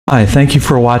Hi, thank you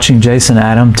for watching Jason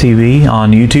Adam TV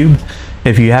on YouTube.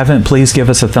 If you haven't, please give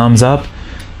us a thumbs up,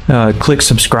 click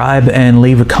subscribe, and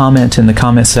leave a comment in the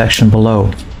comment section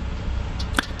below.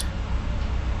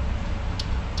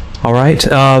 Alright,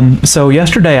 so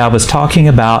yesterday I was talking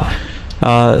about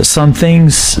some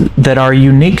things that are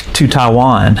unique to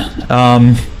Taiwan.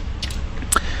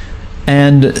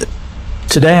 And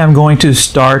today I'm going to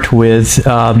start with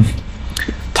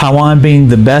Taiwan being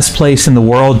the best place in the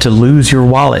world to lose your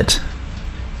wallet.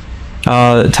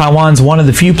 Taiwan's one of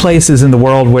the few places in the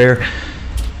world where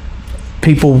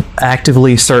people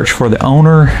actively search for the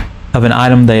owner of an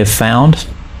item they have found.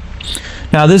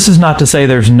 Now, this is not to say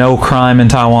there's no crime in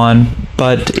Taiwan,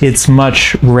 but it's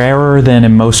much rarer than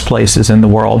in most places in the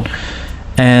world.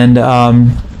 And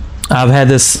I've had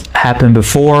this happen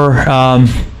before. I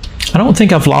don't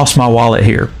think I've lost my wallet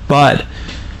here, but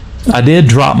I did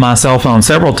drop my cell phone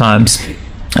several times,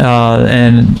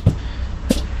 and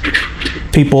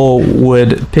people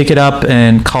would pick it up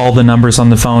and call the numbers on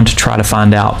the phone to try to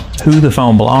find out who the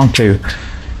phone belonged to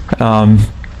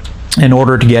in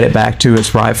order to get it back to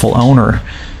its rightful owner.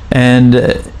 And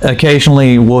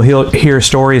occasionally we'll hear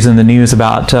stories in the news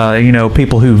about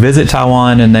people who visit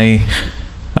Taiwan and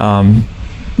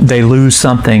they lose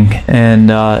something,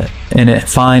 and it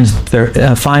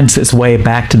finds its way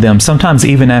back to them. Sometimes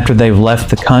even after they've left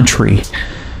the country,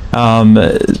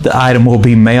 the item will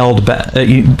be mailed back.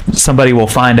 Somebody will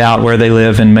find out where they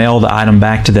live and mail the item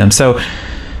back to them. So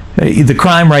the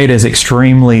crime rate is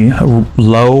extremely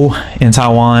low in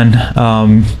Taiwan,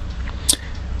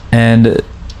 and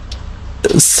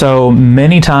so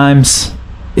many times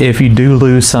if you do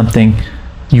lose something,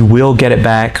 you will get it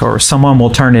back, or someone will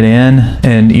turn it in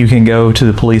and you can go to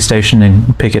the police station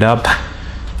and pick it up.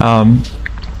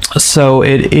 So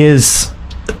it is,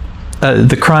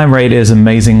 the crime rate is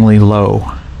amazingly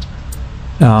low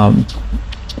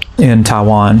in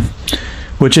Taiwan,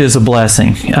 which is a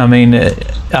blessing. I mean,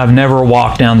 I've never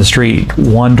walked down the street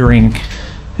wondering,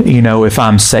 if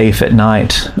I'm safe at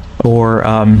night, or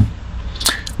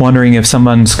wondering if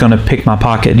someone's going to pick my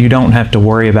pocket. You don't have to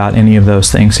worry about any of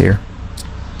those things here.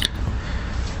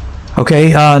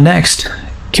 Okay, next,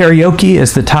 karaoke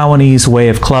is the Taiwanese way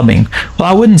of clubbing. Well,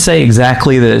 I wouldn't say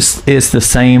exactly that it's the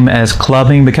same as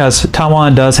clubbing, because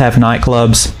Taiwan does have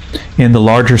nightclubs in the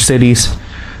larger cities,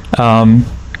 but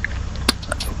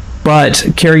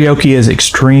karaoke is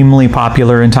extremely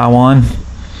popular in Taiwan.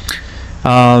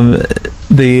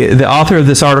 The author of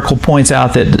this article points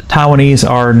out that Taiwanese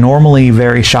are normally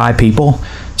very shy people,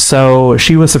 so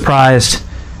she was surprised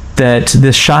that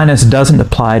this shyness doesn't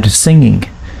apply to singing.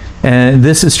 And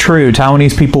this is true.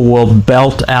 Taiwanese people will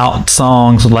belt out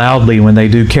songs loudly when they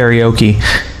do karaoke.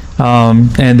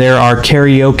 And there are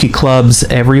karaoke clubs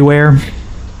everywhere,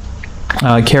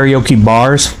 karaoke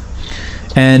bars,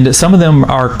 and some of them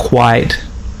are quite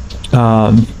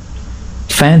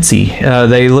fancy.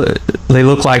 They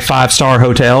look like 5-star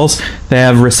hotels. They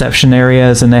have reception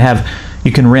areas, and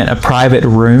you can rent a private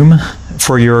room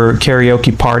for your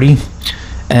karaoke party.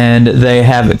 And they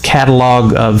have a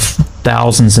catalog of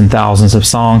thousands and thousands of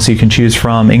songs you can choose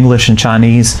from, English and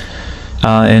Chinese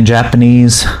and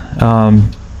Japanese,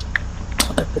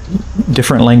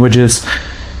 different languages.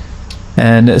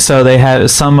 And so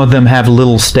some of them have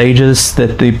little stages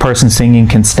that the person singing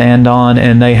can stand on,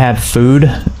 and they have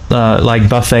food, like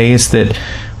buffets that,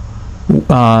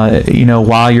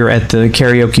 while you're at the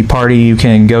karaoke party, you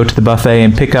can go to the buffet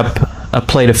and pick up a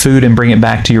plate of food and bring it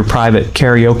back to your private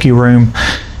karaoke room,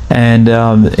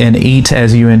 and eat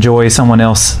as you enjoy someone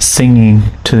else singing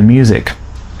to the music.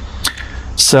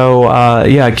 So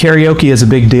yeah, karaoke is a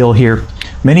big deal here.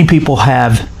 Many people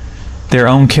have their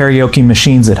own karaoke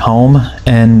machines at home,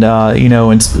 and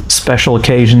in special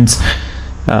occasions,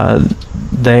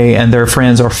 they and their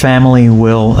friends or family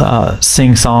will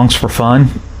sing songs for fun.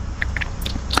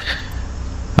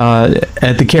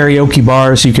 At the karaoke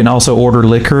bars, you can also order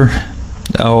liquor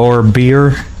or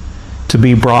beer to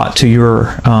be brought to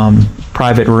your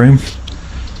private room.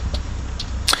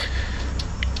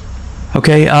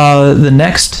 Okay, the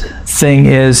next thing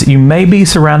is you may be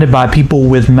surrounded by people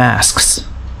with masks.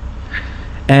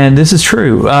 And this is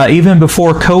true, even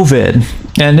before COVID.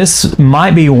 And this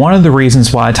might be one of the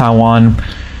reasons why Taiwan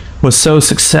was so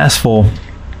successful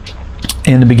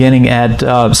in the beginning at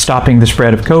stopping the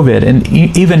spread of COVID. And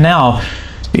even now,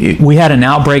 we had an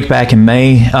outbreak back in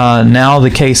May. Now the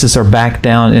cases are back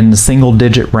down in the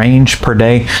single-digit range per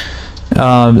day.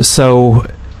 So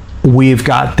we've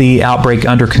got the outbreak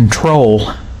under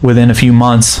control within a few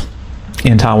months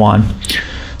in Taiwan.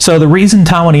 So the reason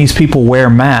Taiwanese people wear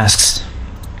masks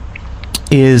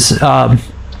is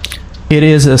it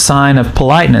is a sign of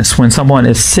politeness when someone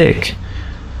is sick.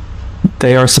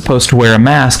 They are supposed to wear a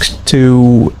mask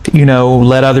to,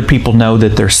 let other people know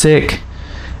that they're sick,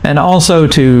 and also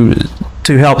to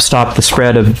help stop the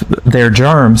spread of their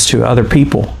germs to other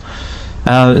people.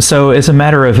 So it's a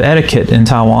matter of etiquette in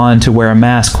Taiwan to wear a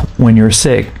mask when you're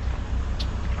sick.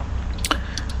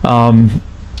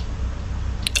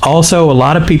 Also, a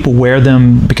lot of people wear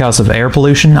them because of air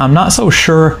pollution. I'm not so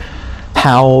sure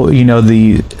how,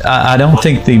 I don't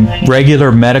think the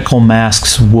regular medical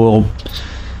masks will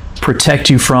protect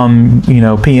you from,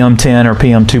 PM10 or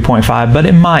PM2.5, but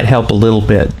it might help a little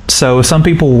bit. So some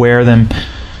people wear them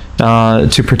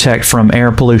to protect from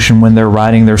air pollution when they're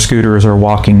riding their scooters or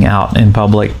walking out in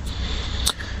public.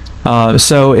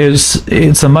 So it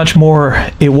was a much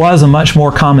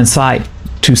more common sight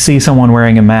to see someone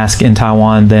wearing a mask in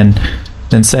Taiwan than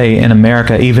say in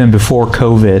America, even before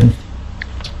COVID.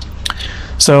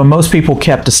 So most people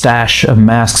kept a stash of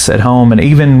masks at home, and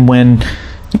even when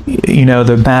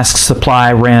the mask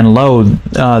supply ran low,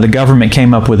 the government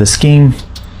came up with a scheme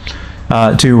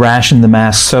to ration the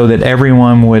masks so that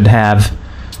everyone would have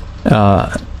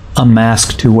a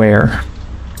mask to wear.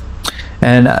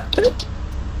 And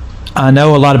I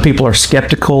know a lot of people are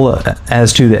skeptical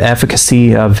as to the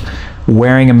efficacy of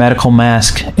wearing a medical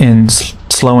mask in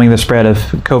slowing the spread of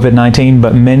COVID-19,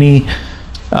 but many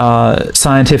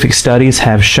scientific studies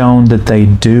have shown that they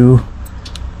do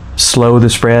slow the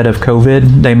spread of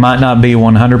COVID. They might not be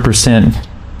 100%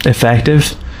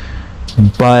 effective,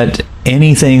 but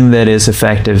anything that is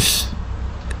effective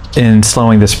in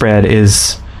slowing the spread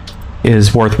is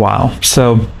worthwhile.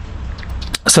 So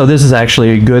this is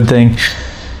actually a good thing.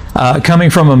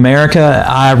 Coming from America,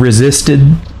 I resisted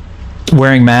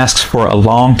wearing masks for a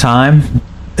long time,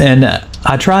 and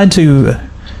I tried to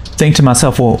think to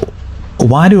myself, well,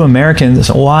 why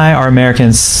are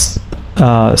Americans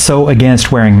so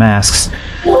against wearing masks?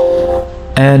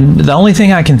 And the only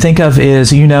thing I can think of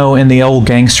is, in the old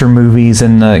gangster movies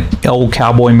and the old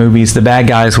cowboy movies, the bad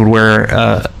guys would wear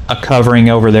a covering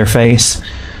over their face.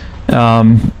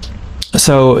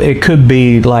 So it could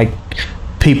be like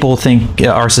people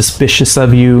are suspicious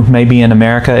of you. Maybe in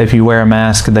America, if you wear a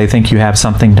mask, they think you have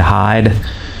something to hide.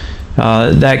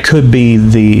 That could be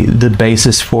the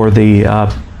basis for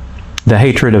the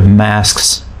hatred of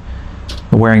masks,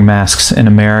 wearing masks in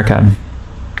America.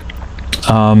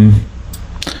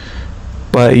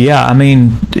 But yeah, I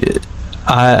mean,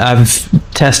 I've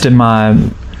tested my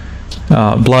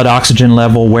blood oxygen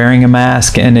level wearing a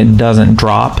mask, and it doesn't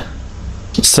drop.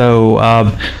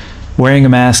 So wearing a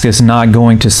mask is not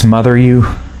going to smother you.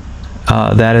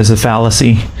 That is a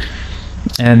fallacy,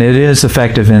 and it is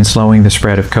effective in slowing the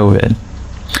spread of COVID.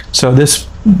 So this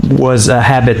was a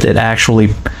habit that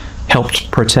actually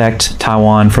helped protect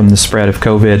Taiwan from the spread of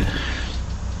COVID.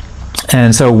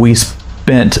 And so we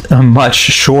spent a much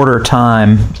shorter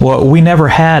time. Well, we never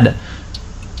had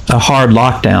a hard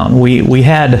lockdown. We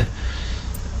had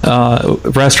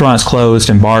restaurants closed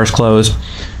and bars closed,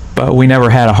 but we never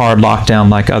had a hard lockdown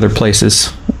like other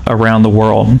places around the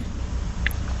world.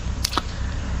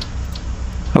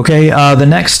 Okay, the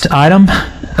next item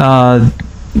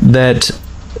that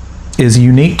is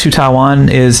unique to Taiwan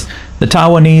is the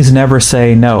Taiwanese never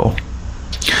say no.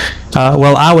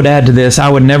 Well, I would add to this, I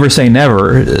would never say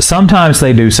never. Sometimes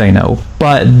they do say no,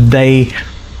 but they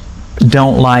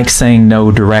don't like saying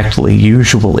no directly,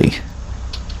 usually.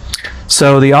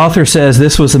 So the author says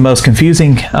this was the most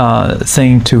confusing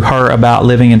thing to her about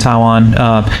living in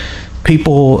Taiwan.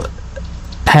 People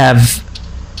have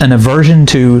an aversion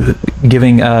to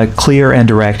giving a clear and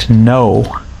direct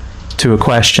no to a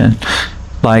question.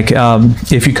 Like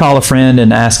if you call a friend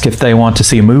and ask if they want to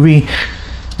see a movie,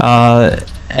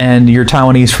 and your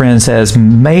Taiwanese friend says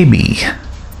maybe,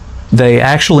 they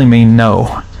actually mean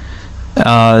no.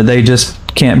 They just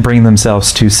can't bring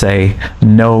themselves to say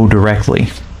no directly.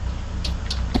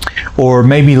 Or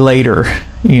maybe later,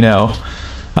 leaving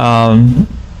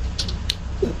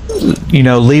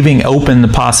open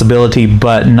the possibility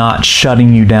but not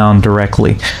shutting you down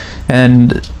directly.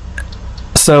 And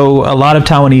so a lot of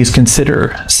Taiwanese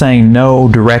consider saying no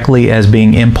directly as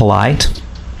being impolite.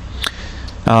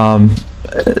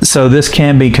 So this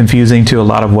can be confusing to a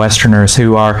lot of Westerners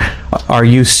who are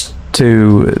used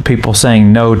to people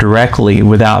saying no directly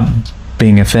without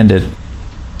being offended.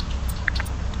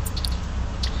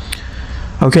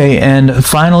 Okay, and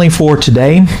finally for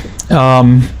today,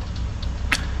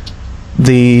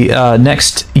 the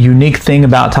next unique thing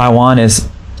about Taiwan is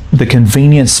the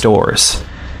convenience stores,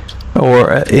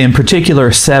 or in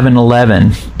particular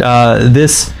 7-Eleven.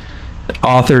 This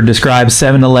author describes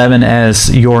 7-Eleven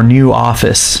as your new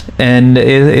office, and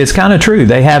it's kind of true.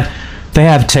 They have They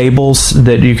have tables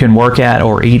that you can work at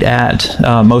or eat at.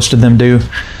 Most of them do.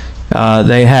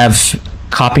 They have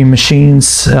copy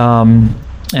machines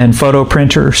and photo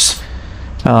printers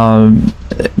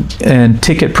and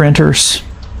ticket printers.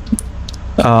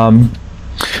 So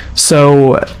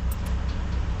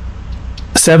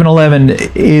 7-Eleven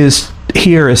is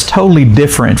totally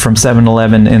different from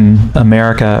 7-Eleven in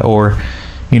America or,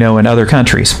 in other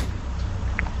countries.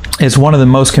 It's one of the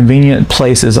most convenient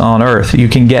places on earth. You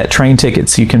can get train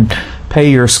tickets, you can pay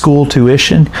your school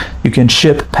tuition, you can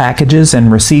ship packages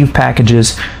and receive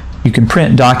packages, you can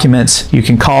print documents, you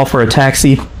can call for a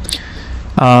taxi,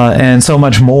 and so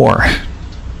much more.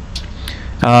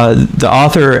 The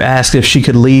author asked if she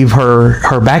could leave her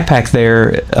backpack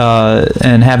there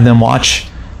and have them watch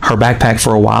her backpack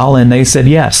for a while, and they said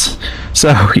yes.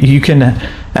 So you can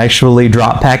actually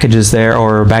drop packages there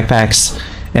or backpacks,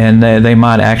 and they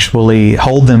might actually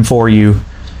hold them for you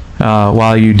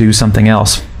while you do something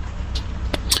else.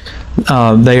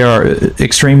 They are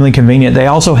extremely convenient. They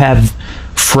also have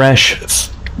fresh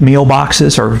meal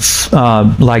boxes or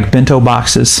like bento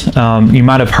boxes. You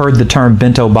might have heard the term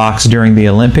bento box during the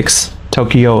Olympics,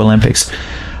 Tokyo Olympics.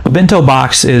 A bento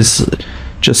box is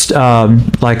just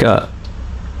like a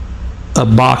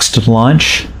boxed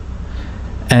lunch,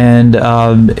 and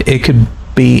it could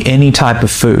be any type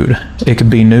of food. It could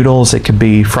be noodles, it could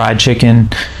be fried chicken,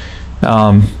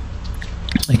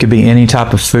 it could be any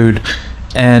type of food,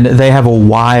 and they have a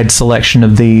wide selection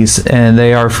of these, and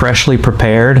they are freshly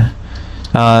prepared.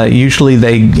 Usually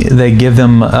they give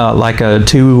them like a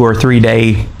 2 or 3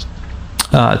 day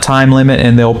time limit,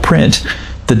 and they'll print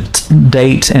the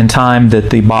date and time that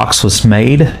the box was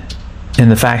made in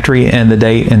the factory and the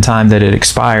date and time that it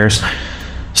expires,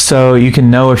 so you can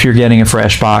know if you're getting a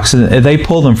fresh box. They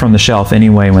pull them from the shelf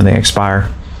anyway when they expire.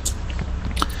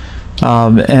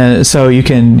 And so you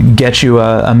can get you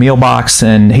a meal box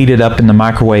and heat it up in the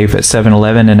microwave at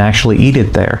 7-Eleven and actually eat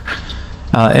it there.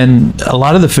 And a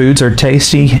lot of the foods are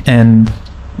tasty, and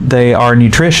they are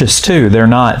nutritious too. They're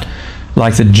not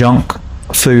like the junk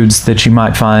foods that you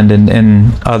might find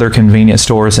in other convenience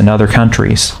stores in other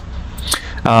countries.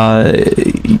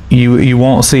 You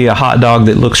won't see a hot dog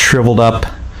that looks shriveled up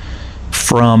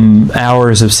from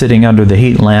hours of sitting under the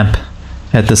heat lamp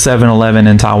at the 7-Eleven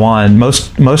in Taiwan.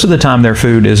 Most of the time their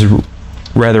food is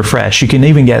rather fresh. You can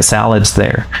even get salads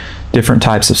there, different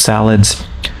types of salads,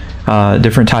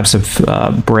 different types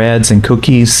of breads and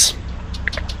cookies.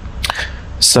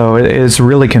 So it is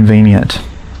really convenient.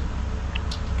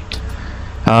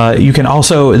 You can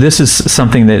also, this is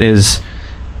something that is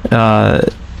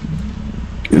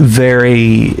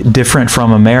very different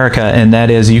from America, and that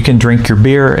is you can drink your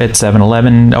beer at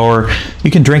 7-Eleven, or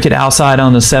you can drink it outside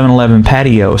on the 7-Eleven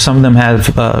patio. Some of them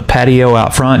have a patio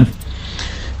out front.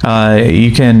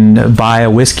 You can buy a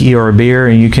whiskey or a beer,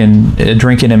 and you can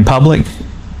drink it in public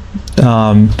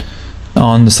on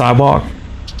the sidewalk,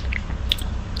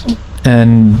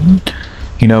 and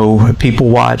people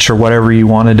watch or whatever you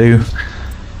want to do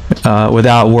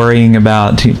without worrying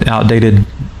about outdated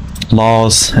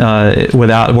laws,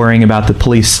 without worrying about the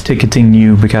police ticketing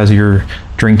you because you're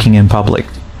drinking in public.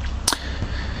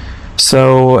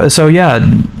 So yeah,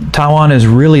 Taiwan is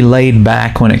really laid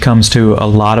back when it comes to a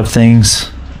lot of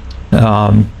things,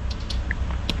 and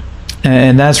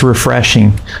that's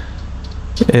refreshing.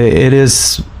 It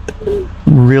is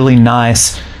really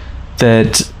nice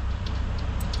that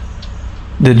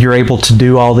you're able to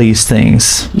do all these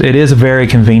things. It is a very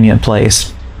convenient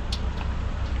place.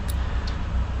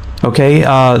 Okay,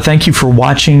 thank you for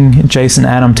watching Jason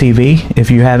Adam TV.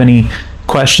 If you have any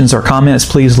questions or comments,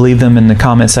 please leave them in the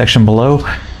comment section below.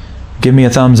 Give me a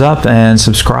thumbs up and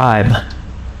subscribe.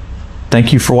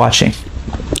 Thank you for watching.